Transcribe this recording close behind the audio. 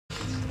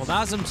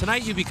Well, Nazem,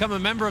 tonight you become a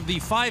member of the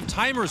Five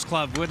Timers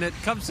Club when it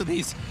comes to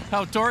these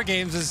outdoor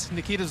games, as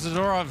Nikita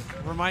Zadorov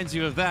reminds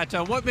you of that.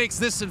 What makes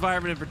this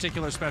environment in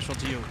particular special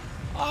to you?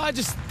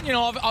 Just, you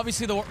know,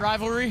 obviously the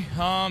rivalry.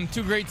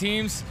 Two great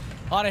teams,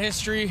 a lot of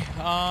history.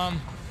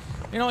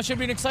 You know, it should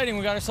be exciting.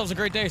 We got ourselves a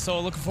great day, so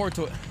looking forward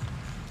to it.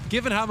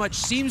 Given how much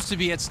seems to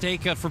be at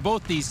stake for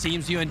both these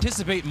teams, do you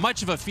anticipate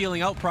much of a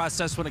feeling out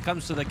process when it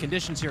comes to the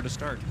conditions here to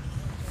start?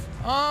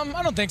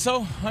 I don't think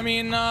so. I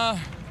mean,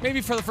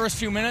 maybe for the first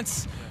few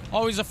minutes.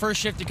 Always the first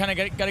shift, you kind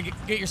of got to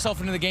get yourself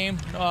into the game.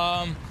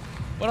 But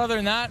other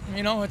than that,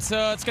 you know, it's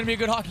going to be a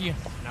good hockey game.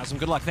 Nazem,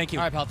 good luck. Thank you.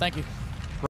 All right, pal. Thank you.